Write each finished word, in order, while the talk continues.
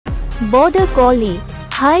Border Collie,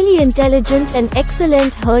 highly intelligent and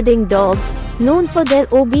excellent herding dogs, known for their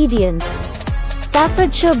obedience.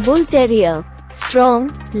 Staffordshire Bull Terrier,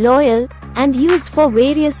 strong, loyal, and used for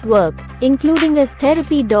various work, including as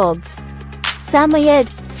therapy dogs. Samoyed,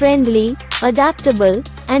 friendly, adaptable,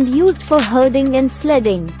 and used for herding and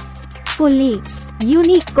sledding. Fully,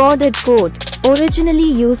 unique corded coat,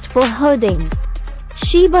 originally used for herding.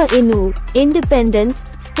 Shiba Inu, independent,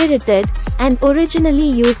 spirited, and originally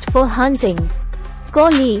used for hunting.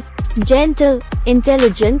 Collie, gentle,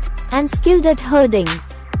 intelligent, and skilled at herding.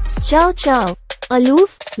 Chow Chow,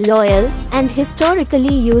 aloof, loyal, and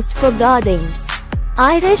historically used for guarding.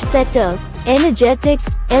 Irish Setter, energetic,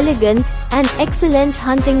 elegant, and excellent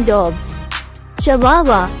hunting dogs.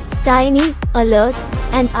 Chihuahua, tiny, alert,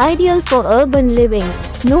 and ideal for urban living,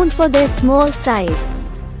 known for their small size.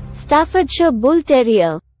 Staffordshire Bull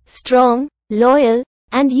Terrier, strong, loyal,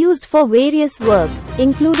 and used for various work,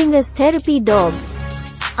 including as therapy dogs.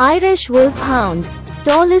 Irish Wolfhound,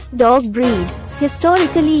 tallest dog breed,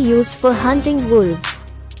 historically used for hunting wolves.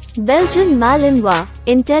 Belgian Malinois,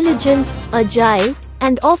 intelligent, agile,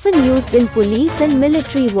 and often used in police and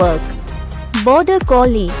military work. Border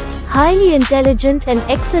Collie, highly intelligent and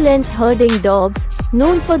excellent herding dogs,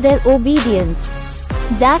 known for their obedience.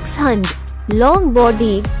 Dachshund,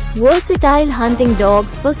 long-bodied, versatile hunting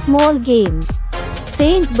dogs for small game.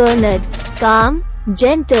 Saint Bernard, calm,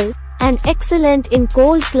 gentle, and excellent in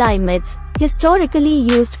cold climates, historically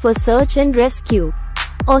used for search and rescue.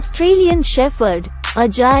 Australian Shepherd,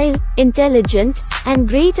 agile, intelligent, and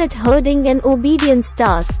great at herding and obedience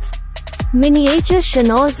tasks. Miniature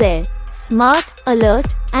Schnauzer, smart,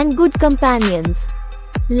 alert, and good companions.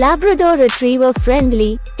 Labrador Retriever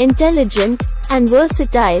friendly, intelligent, and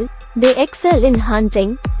versatile, they excel in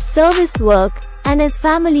hunting, service work, and as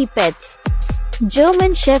family pets.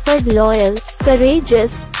 German Shepherd loyal,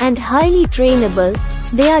 courageous, and highly trainable,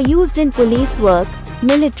 they are used in police work,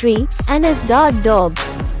 military, and as guard dogs.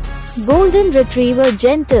 Golden Retriever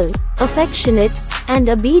gentle, affectionate, and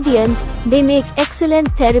obedient, they make excellent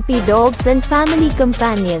therapy dogs and family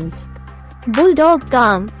companions. Bulldog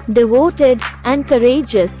calm, devoted, and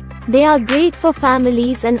courageous, they are great for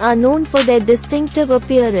families and are known for their distinctive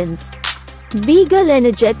appearance. Beagle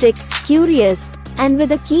energetic, curious, and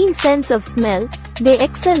with a keen sense of smell, they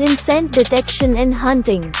excel in scent detection and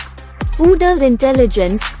hunting. Poodle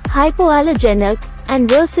intelligent, hypoallergenic, and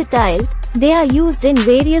versatile, they are used in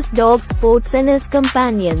various dog sports and as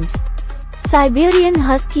companions. Siberian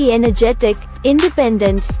Husky energetic,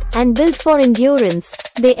 independent, and built for endurance,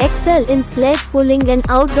 they excel in sled pulling and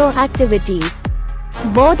outdoor activities.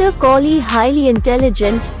 Border Collie highly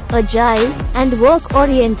intelligent, agile, and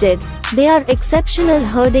work-oriented, they are exceptional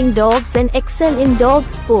herding dogs and excel in dog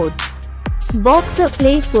sports. Boxer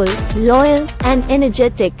playful, loyal, and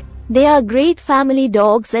energetic, they are great family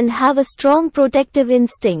dogs and have a strong protective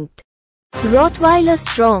instinct. Rottweiler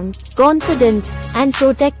strong, confident, and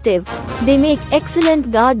protective, they make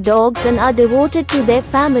excellent guard dogs and are devoted to their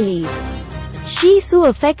families. Shih Tzu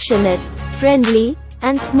affectionate, friendly,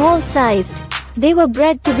 and small-sized, they were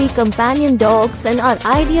bred to be companion dogs and are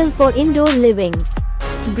ideal for indoor living.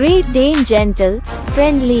 Great Dane gentle,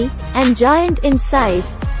 friendly, and giant in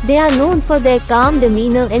size, they are known for their calm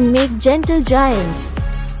demeanor and make gentle giants.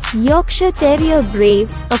 Yorkshire Terrier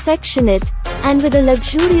brave, affectionate, and with a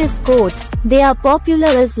luxurious coat, they are popular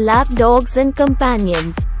as lap dogs and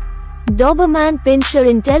companions. Doberman Pinscher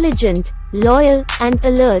intelligent, loyal, and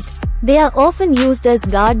alert, they are often used as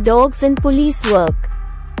guard dogs in police work.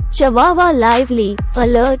 Chihuahua lively,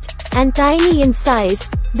 alert, and tiny in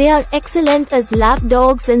size, they are excellent as lap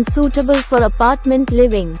dogs and suitable for apartment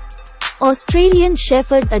living. Australian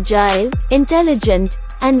Shepherd agile, intelligent,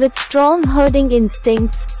 and with strong herding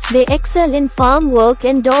instincts, they excel in farm work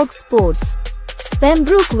and dog sports.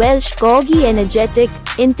 Pembroke Welsh Corgi energetic,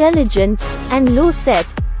 intelligent, and low-set,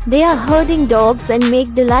 they are herding dogs and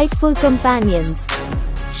make delightful companions.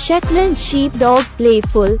 Shetland Sheepdog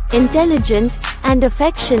playful, intelligent, and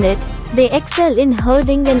affectionate, they excel in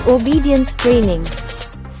herding and obedience training.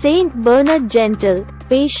 Saint Bernard gentle,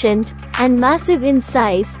 patient, and massive in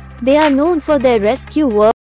size, they are known for their rescue work.